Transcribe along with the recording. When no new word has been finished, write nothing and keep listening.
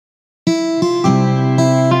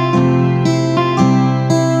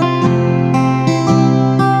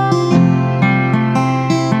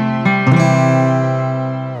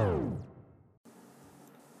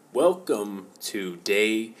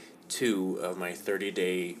my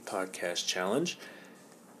 30-day podcast challenge.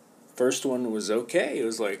 First one was okay. It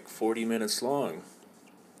was like 40 minutes long.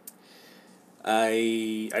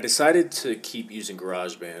 I decided to keep using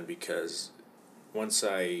GarageBand because once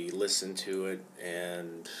I listened to it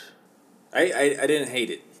and I didn't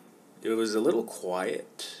hate it. It was a little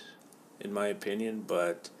quiet in my opinion,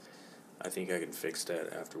 but I think I can fix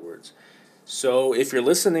that afterwards. So if you're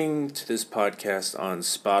listening to this podcast on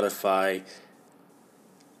Spotify,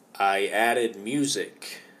 I added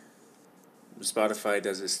music. Spotify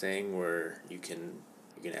does this thing where you can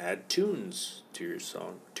add tunes to your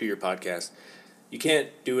song, to your podcast. You can't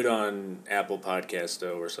do it on Apple Podcast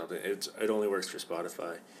though or something. It only works for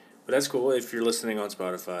Spotify. But that's cool. If you're listening on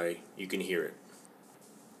Spotify, you can hear it.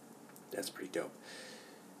 That's pretty dope.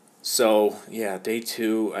 So, yeah, day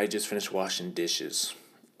 2, I just finished washing dishes.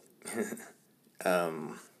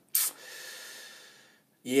 um,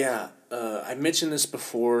 I mentioned this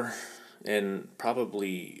before in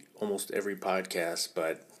probably almost every podcast,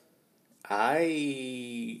 but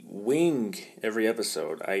I wing every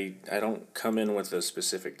episode. I don't come in with a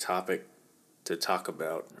specific topic to talk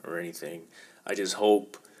about or anything. I just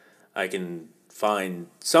hope I can find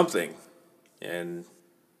something. And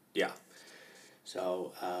yeah.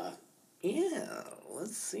 So,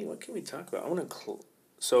 let's see. What can we talk about? I want to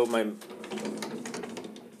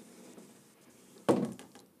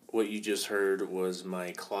what you just heard was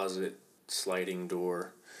my closet sliding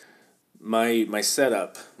door. My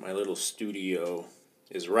setup, my little studio,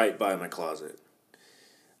 is right by my closet.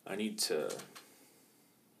 I need to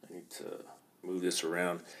move this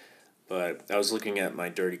around, but I was looking at my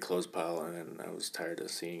dirty clothes pile and I was tired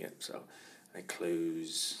of seeing it, so I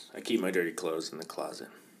keep my dirty clothes in the closet,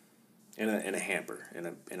 in a hamper, in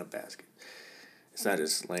a basket. It's not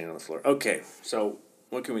just laying on the floor. Okay, so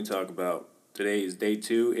what can we talk about? Today is day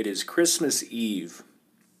 2. It is Christmas Eve.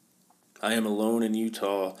 I am alone in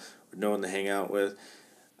Utah with no one to hang out with.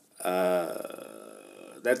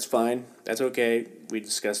 That's fine. That's okay. We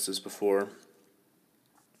discussed this before.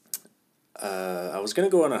 I was going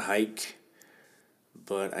to go on a hike,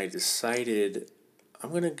 but I decided I'm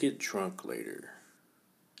going to get drunk later.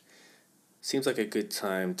 Seems like a good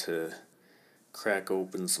time to crack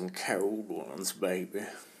open some cold ones, baby.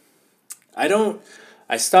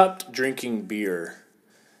 I stopped drinking beer.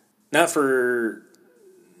 Not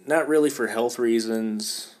really for health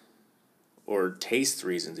reasons or taste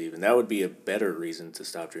reasons even. That would be a better reason to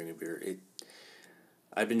stop drinking beer.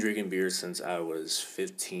 I've been drinking beer since I was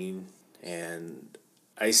 15 and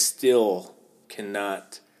I still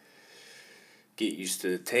cannot get used to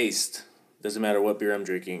the taste. Doesn't matter what beer I'm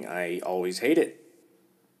drinking, I always hate it.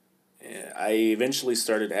 I eventually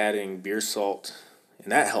started adding beer salt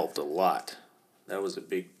and that helped a lot. That was a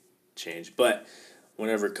big change. But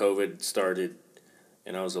whenever COVID started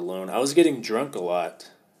and I was alone, I was getting drunk a lot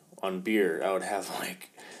on beer. I would have like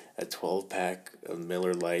a 12-pack of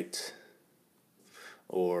Miller Lite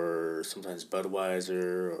or sometimes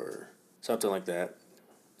Budweiser or something like that.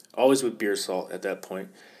 Always with beer salt at that point.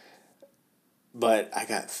 But I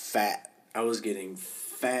got fat. I was getting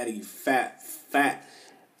fat.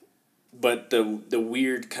 But the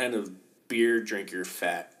weird kind of beer drinker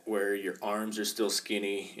fat where your arms are still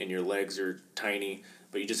skinny and your legs are tiny,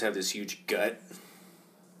 but you just have this huge gut.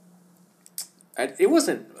 It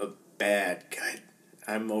wasn't a bad gut.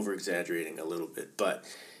 I'm over-exaggerating a little bit, but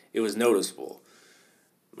it was noticeable.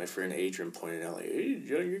 My friend Adrian pointed out, like, hey,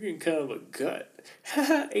 Joe, you're getting kind of a gut.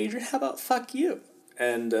 Haha, Adrian, how about fuck you?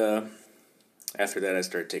 And after that, I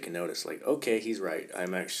started taking notice, like, okay, he's right.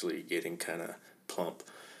 I'm actually getting kind of plump.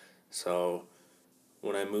 So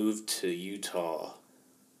when I moved to Utah,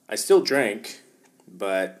 I still drank,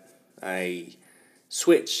 but I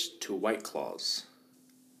switched to White Claws.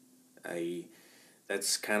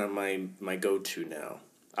 That's kind of my go-to now.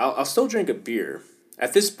 I'll still drink a beer.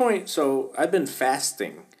 At this point, so I've been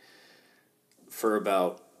fasting for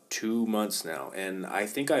about 2 months now, and I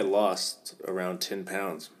think I lost around 10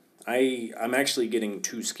 pounds. I'm actually getting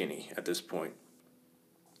too skinny at this point.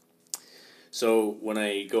 So when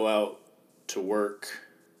I go out to work,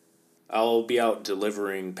 I'll be out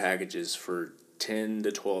delivering packages for 10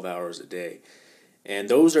 to 12 hours a day. And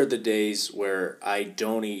those are the days where I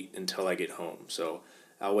don't eat until I get home. So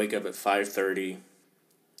I'll wake up at 5:30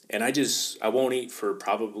 and I won't eat for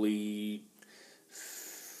probably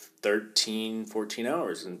 13, 14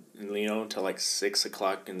 hours and until like 6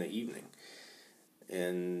 o'clock in the evening.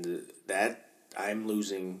 And that I'm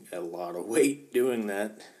losing a lot of weight doing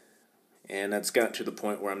that. And that's gotten to the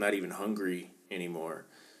point where I'm not even hungry anymore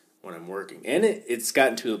when I'm working. And it's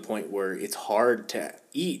gotten to the point where it's hard to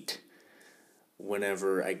eat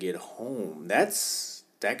whenever I get home. That's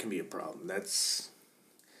that can be a problem. That's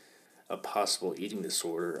a possible eating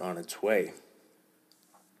disorder on its way.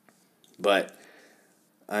 But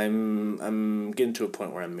I'm getting to a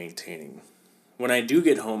point where I'm maintaining. When I do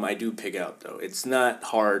get home, I do pig out though. It's not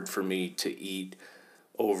hard for me to eat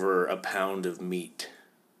over a pound of meat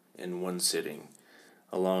in one sitting,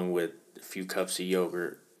 along with a few cups of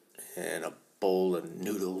yogurt and a bowl of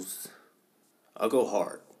noodles. I'll go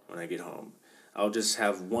hard when I get home. I'll just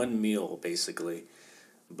have one meal basically,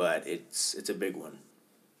 but it's a big one.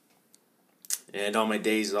 And on my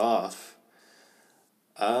days off,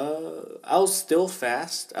 I'll still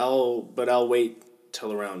fast. I'll wait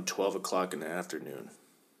till around 12 o'clock in the afternoon,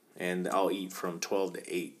 and I'll eat from 12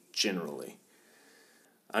 to 8 generally.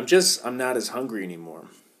 I'm not as hungry anymore,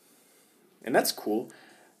 and that's cool.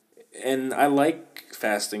 And I like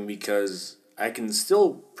fasting because I can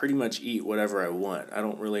still pretty much eat whatever I want. I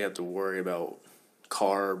don't really have to worry about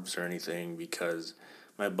carbs or anything because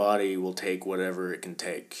my body will take whatever it can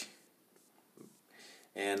take.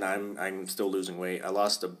 And I'm still losing weight. I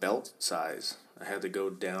lost a belt size. I had to go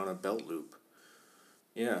down a belt loop.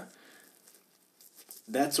 Yeah.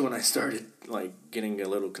 That's when I started like getting a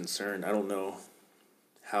little concerned. I don't know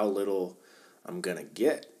how little I'm gonna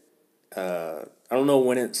get. I don't know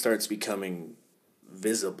when it starts becoming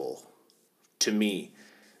visible to me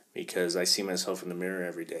because I see myself in the mirror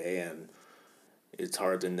every day and it's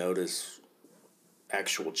hard to notice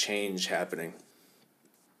actual change happening.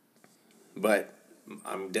 But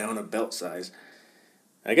I'm down a belt size.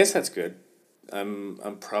 I guess that's good.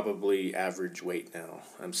 I'm probably average weight now.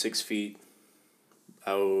 I'm 6 feet.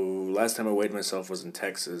 Last time I weighed myself was in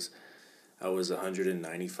Texas. I was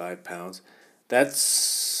 195 pounds.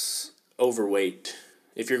 That's overweight.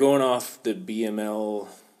 If you're going off the BML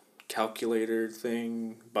calculator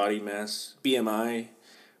thing, body mass, BMI,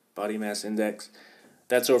 body mass index,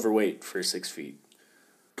 that's overweight for 6 feet.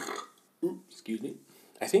 Excuse me.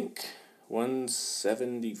 I think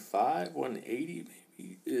 175, 180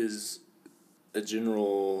 maybe a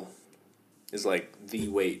general is like the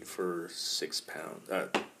weight for 6 pounds,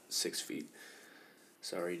 6 feet.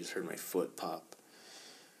 Sorry, you just heard my foot pop.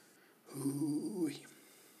 Ooh.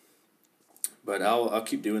 But I'll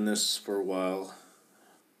keep doing this for a while.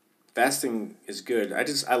 Fasting is good.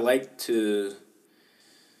 I like to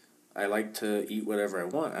eat whatever I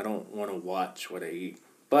want. I don't want to watch what I eat.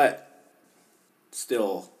 But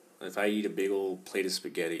still, if I eat a big old plate of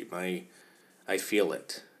spaghetti, I feel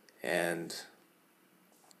it, and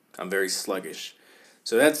I'm very sluggish.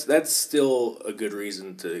 So that's still a good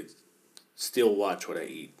reason to still watch what I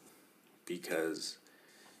eat because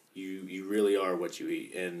you really are what you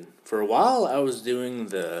eat. And for a while I was doing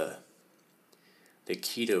the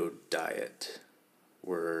keto diet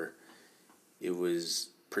where it was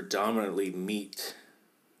predominantly meat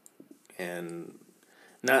and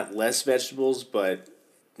not less vegetables but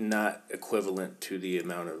not equivalent to the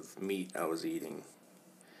amount of meat I was eating.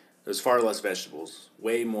 It was far less vegetables,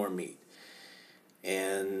 way more meat.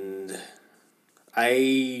 And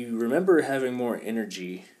I remember having more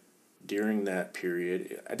energy during that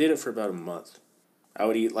period. I did it for about a month. I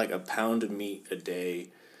would eat like a pound of meat a day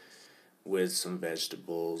with some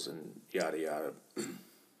vegetables and yada yada.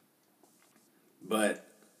 But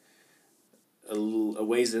a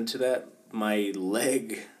ways into that, my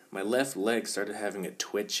left leg started having a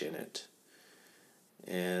twitch in it.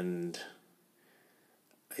 And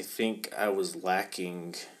I think I was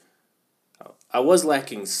lacking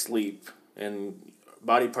sleep, and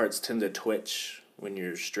body parts tend to twitch when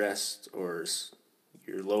you're stressed or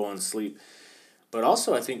you're low on sleep. But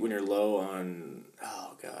also, I think when you're low on,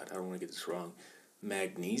 oh God, I don't want to get this wrong,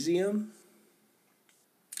 magnesium.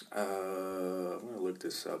 I'm going to look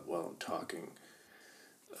this up while I'm talking.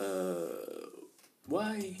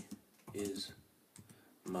 Why is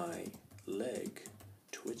my leg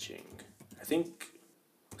twitching? I think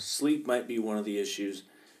sleep might be one of the issues.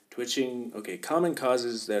 Twitching, okay, common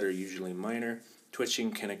causes that are usually minor.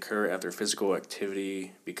 Twitching can occur after physical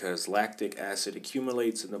activity because lactic acid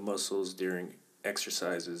accumulates in the muscles during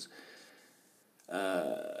exercises.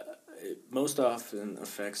 It most often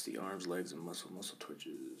affects the arms, legs, and muscle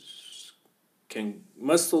twitches.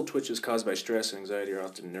 Muscle twitches caused by stress and anxiety are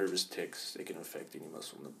often nervous tics. They can affect any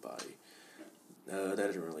muscle in the body. That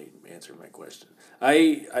didn't really answer my question.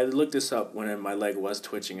 I looked this up when my leg was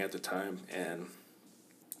twitching at the time, and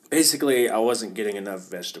basically I wasn't getting enough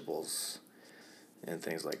vegetables and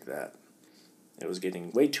things like that. It was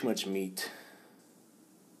getting way too much meat.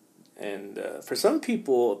 And for some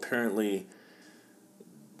people, apparently,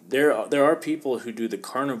 there are people who do the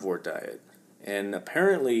carnivore diet, and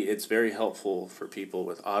apparently it's very helpful for people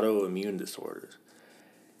with autoimmune disorders.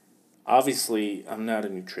 Obviously, I'm not a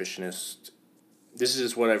nutritionist. This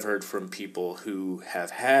is what I've heard from people who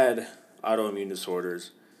have had autoimmune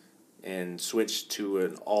disorders and switched to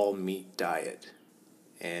an all meat diet.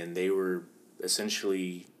 And they were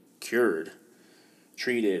essentially cured,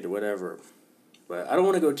 treated, whatever. But I don't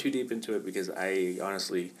want to go too deep into it because I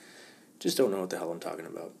honestly just don't know what the hell I'm talking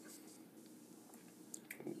about.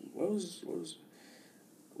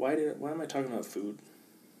 Why am I talking about food?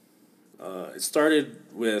 It started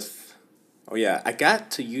with, oh yeah, I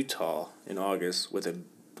got to Utah in August with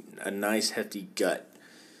a nice hefty gut.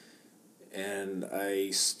 And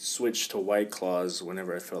I switched to White Claws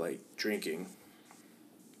whenever I felt like drinking.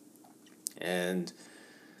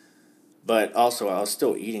 But also I was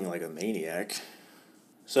still eating like a maniac.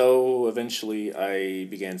 So eventually I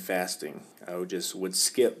began fasting. I would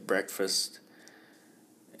skip breakfast,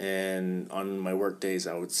 and on my work days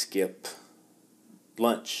I would skip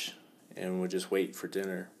lunch and would just wait for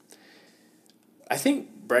dinner. I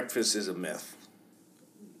think breakfast is a myth.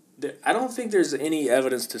 I don't think there's any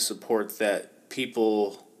evidence to support that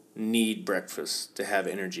people need breakfast to have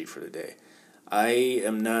energy for the day. I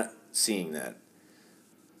am not seeing that.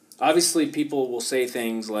 Obviously, people will say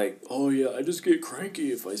things like, "Oh yeah, I just get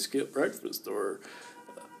cranky if I skip breakfast," or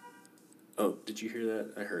 "Oh, did you hear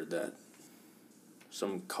that? I heard that.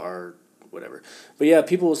 Some car, whatever." But yeah,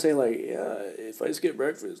 people will say like, "Yeah, if I skip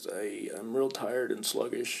breakfast, I'm real tired and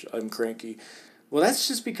sluggish. I'm cranky." Well, that's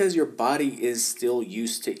just because your body is still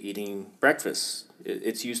used to eating breakfast.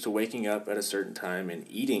 It's used to waking up at a certain time and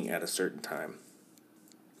eating at a certain time.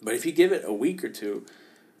 But if you give it a week or two,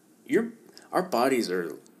 our bodies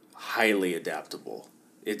are highly adaptable.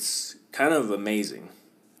 It's kind of amazing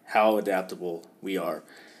how adaptable we are.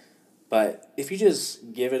 But if you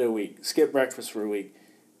just give it a week, skip breakfast for a week,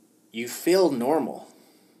 you feel normal.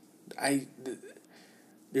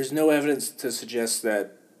 There's no evidence to suggest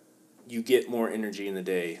that you get more energy in the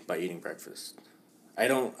day by eating breakfast. I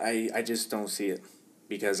just don't see it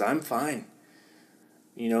because I'm fine.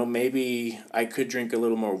 Maybe I could drink a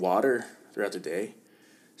little more water throughout the day,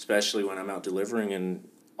 especially when I'm out delivering and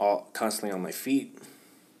constantly on my feet.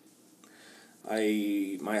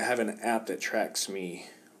 I might have an app that tracks me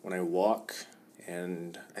when I walk,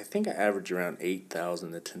 and I think I average around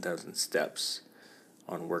 8,000 to 10,000 steps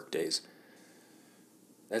on work days.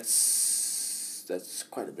 That's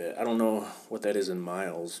quite a bit. I don't know what that is in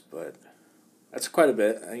miles, but that's quite a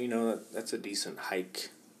bit. That's a decent hike.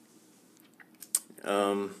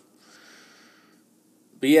 But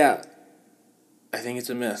yeah, I think it's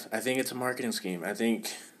a myth. I think it's a marketing scheme. I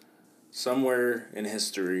think somewhere in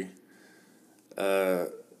history,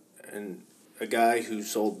 and a guy who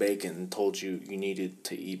sold bacon told you needed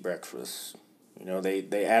to eat breakfast.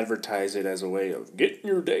 They advertise it as a way of getting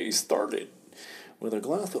your day started with a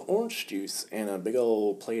glass of orange juice and a big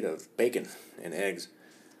old plate of bacon and eggs.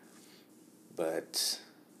 But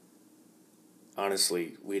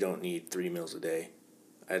honestly, we don't need 3 meals a day.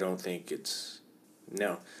 I don't think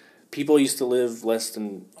no. People used to live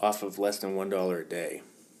off of less than $1 a day.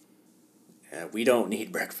 We don't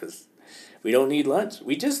need breakfast. We don't need lunch.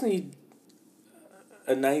 We just need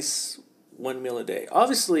a nice 1 meal a day.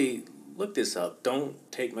 Obviously, look this up. Don't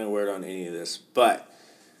take my word on any of this, but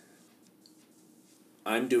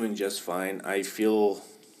I'm doing just fine. I feel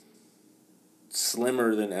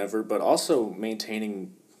slimmer than ever, but also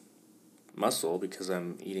maintaining muscle because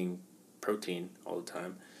I'm eating protein all the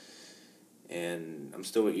time. And I'm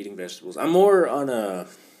still eating vegetables. I'm more on a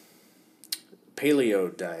paleo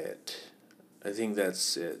diet. I think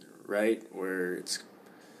that's it, right? Where it's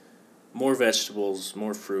more vegetables,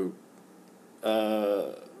 more fruit.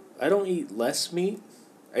 I don't eat less meat.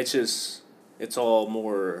 It's all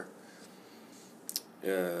more.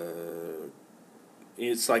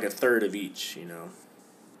 It's like a third of each.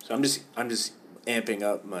 So I'm just amping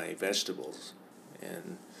up my vegetables,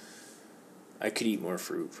 and I could eat more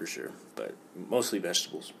fruit for sure, but mostly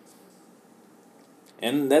vegetables.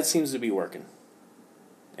 And that seems to be working.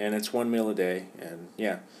 And it's 1 meal a day, and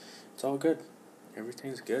yeah, it's all good.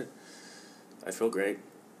 Everything's good. I feel great.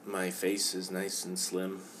 My face is nice and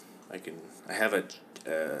slim. I have a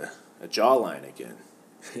jawline again.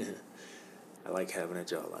 I like having a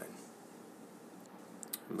jawline.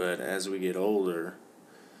 But as we get older,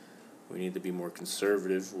 we need to be more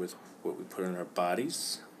conservative with what we put in our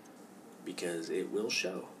bodies because it will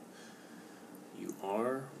show. You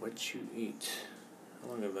are what you eat. How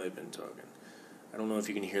long have I been talking? I don't know if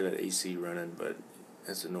you can hear that AC running, but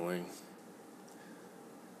that's annoying.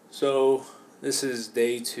 So, this is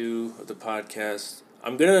day 2 of the podcast.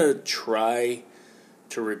 I'm going to try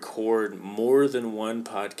to record more than one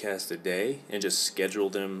podcast a day and just schedule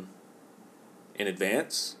them in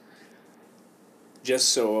advance. just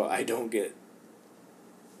so I don't get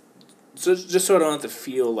just so I don't have to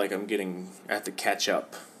feel like I have to catch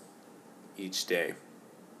up each day,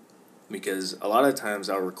 because a lot of times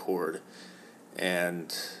I'll record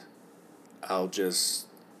and I'll just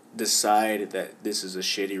decide that this is a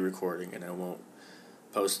shitty recording and I won't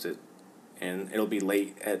post it, and it'll be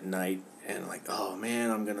late at night and like, oh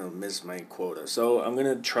man, I'm gonna miss my quota. So I'm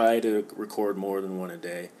gonna try to record more than one a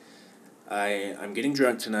day. I'm getting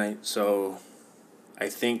drunk tonight, so I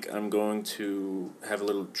think I'm going to have a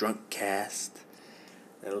little drunk cast.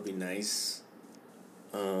 That'll be nice.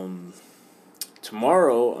 Um,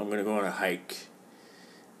 Tomorrow I'm gonna go on a hike,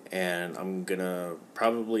 and I'm gonna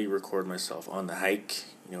probably record myself on the hike.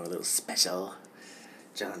 You know, a little special.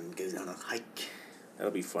 John goes on a hike.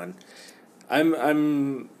 That'll be fun.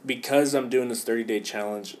 Because I'm doing this 30-day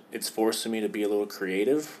challenge, it's forcing me to be a little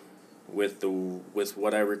creative with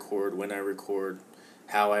what I record, when I record,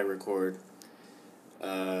 how I record.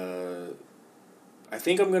 I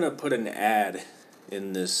think I'm gonna put an ad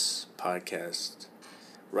in this podcast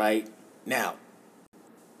right now.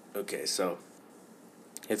 Okay, so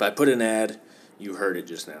if I put an ad, you heard it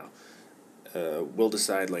just now. We'll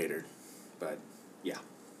decide later, but yeah.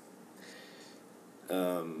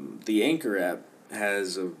 The Anchor app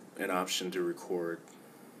has an option to record.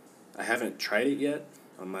 I haven't tried it yet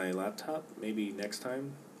on my laptop. Maybe next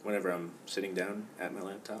time, whenever I'm sitting down at my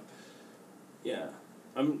laptop. Yeah,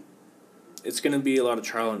 I'm. It's gonna be a lot of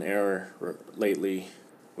trial and error lately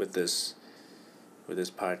with this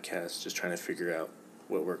podcast. Just trying to figure out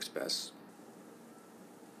what works best.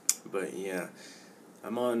 But yeah,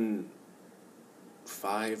 I'm on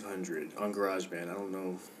 500 on GarageBand. I don't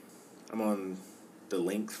know. I'm on the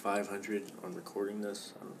length 500 on recording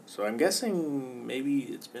this. So I'm guessing maybe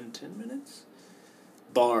it's been 10 minutes?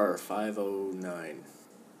 Bar 509.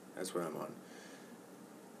 That's what I'm on.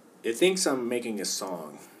 It thinks I'm making a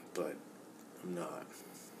song, but I'm not.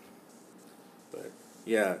 But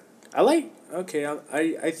yeah, okay,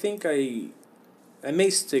 I think I may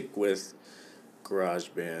stick with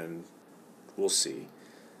GarageBand. We'll see.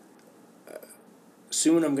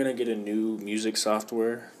 Soon I'm going to get a new music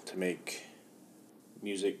software to make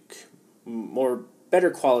music, more better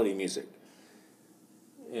quality music,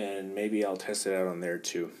 and maybe I'll test it out on there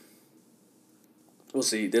too. We'll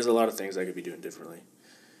see. There's a lot of things I could be doing differently.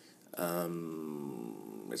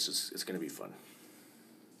 It's gonna be fun.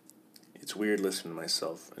 It's weird listening to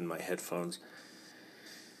myself in my headphones,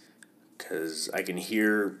 because I can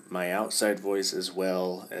hear my outside voice as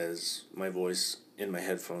well as my voice in my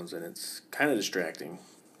headphones, and it's kind of distracting,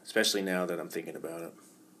 especially now that I'm thinking about it.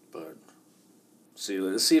 But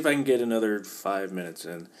let's see if I can get another 5 minutes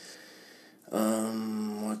in.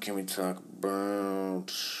 What can we talk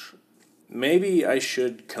about? Maybe I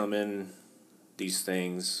should come in these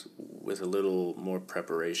things with a little more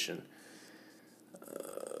preparation.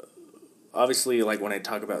 Obviously, like when I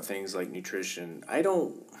talk about things like nutrition,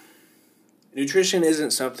 nutrition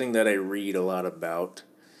isn't something that I read a lot about.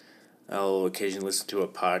 I'll occasionally listen to a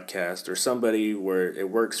podcast or somebody where it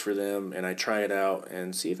works for them, and I try it out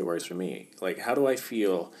and see if it works for me. Like, how do I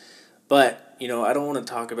feel? But, I don't want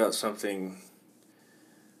to talk about something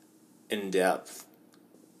in depth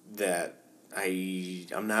that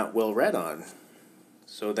I'm not well read on.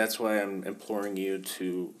 So that's why I'm imploring you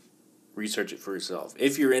to research it for yourself.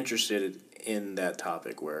 If you're interested in that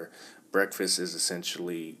topic where breakfast is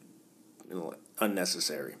essentially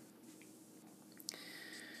unnecessary.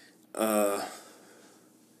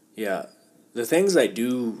 Yeah, the things I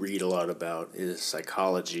do read a lot about is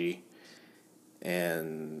psychology,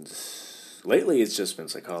 and lately it's just been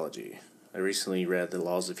psychology. I recently read The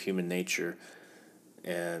Laws of Human Nature,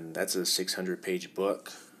 and that's a 600-page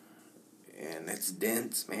book, and it's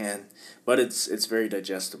dense, man, but it's very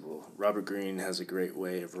digestible. Robert Greene has a great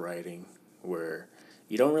way of writing where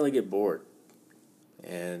you don't really get bored,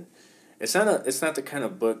 and it's not the kind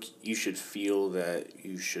of book you should feel that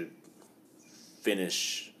you should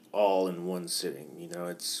finish all in one sitting.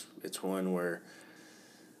 It's one where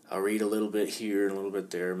I'll read a little bit here and a little bit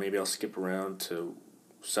there. Maybe I'll skip around to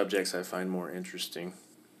subjects I find more interesting.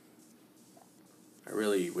 I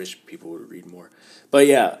really wish people would read more. But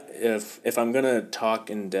yeah, if I'm going to talk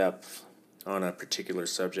in depth on a particular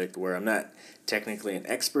subject where I'm not technically an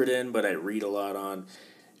expert in, but I read a lot on,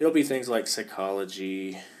 it'll be things like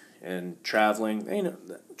psychology and traveling.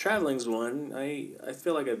 Traveling's one. I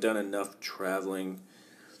feel like I've done enough traveling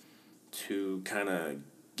to kind of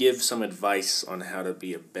give some advice on how to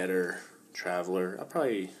be a better traveler. I'll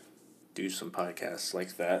probably do some podcasts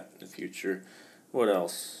like that in the future. What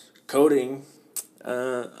else? Coding.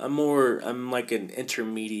 I'm like an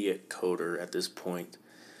intermediate coder at this point.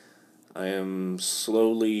 I am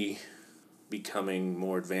slowly becoming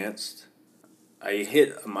more advanced. I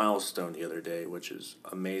hit a milestone the other day, which is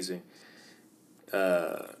amazing.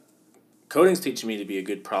 Coding's teaching me to be a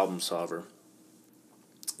good problem solver,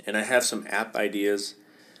 and I have some app ideas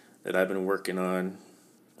that I've been working on.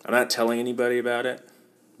 I'm not telling anybody about it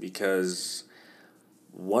because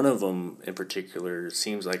one of them in particular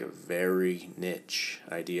seems like a very niche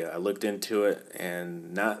idea. I looked into it,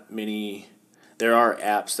 and not many. There are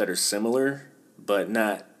apps that are similar, but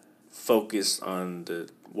not focused on the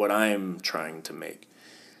what I'm trying to make.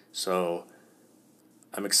 So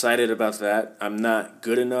I'm excited about that. I'm not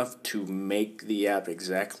good enough to make the app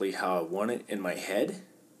exactly how I want it in my head,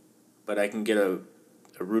 but I can get a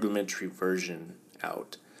rudimentary version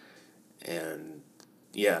out. And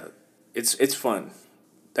yeah, it's fun.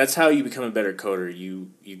 That's how you become a better coder.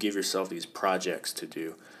 You give yourself these projects to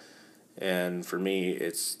do. And for me,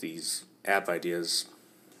 it's these app ideas.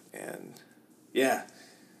 And yeah,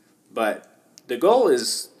 but the goal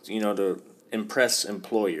is, to impress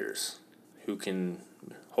employers who can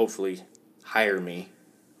hopefully hire me.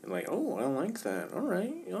 And like, oh, I like that. All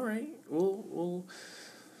right, all right. We'll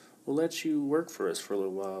let you work for us for a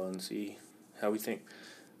little while and see how we think.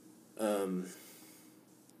 Um,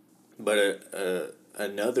 but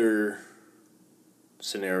another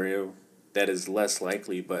scenario that is less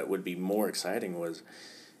likely but would be more exciting was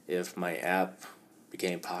if my app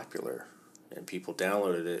became popular and people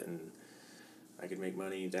downloaded it and I could make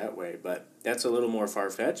money that way. But that's a little more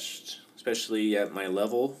far-fetched, especially at my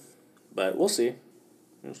level. But we'll see.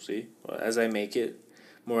 We'll see. Well, as I make it,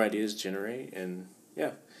 more ideas generate, and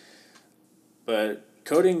yeah. But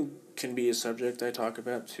coding can be a subject I talk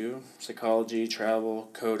about too. Psychology, travel,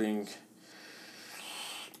 coding,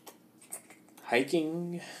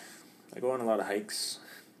 hiking. I go on a lot of hikes.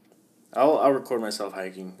 I'll record myself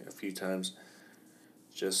hiking a few times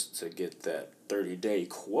just to get that 30-day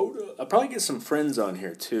quota. I'll probably get some friends on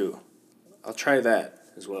here too. I'll try that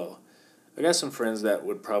as well. I got some friends that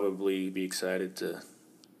would probably be excited to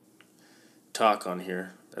talk on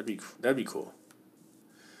here. That'd be cool.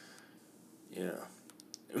 Yeah.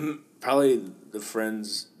 Probably the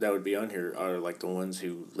friends that would be on here are like the ones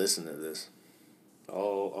who listen to this.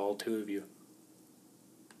 All two of you.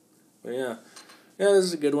 But yeah. Yeah, this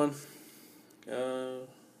is a good one.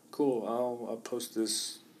 Cool. I'll post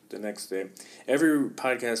this the next day. Every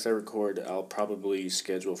podcast I record, I'll probably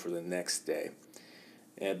schedule for the next day.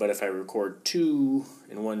 But if I record two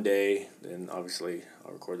in one day, then obviously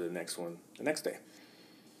I'll record the next one the next day.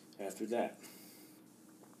 After that.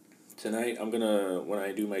 Tonight, when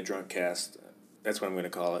I do my drunk cast, that's what I'm gonna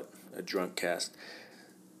call it, a drunk cast.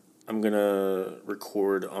 I'm gonna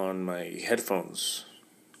record on my headphones,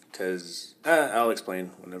 because I'll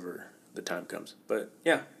explain whenever the time comes. But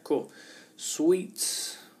yeah, cool.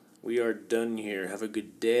 Sweet. We are done here. Have a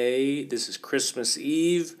good day. This is Christmas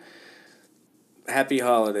Eve. Happy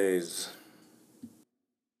holidays.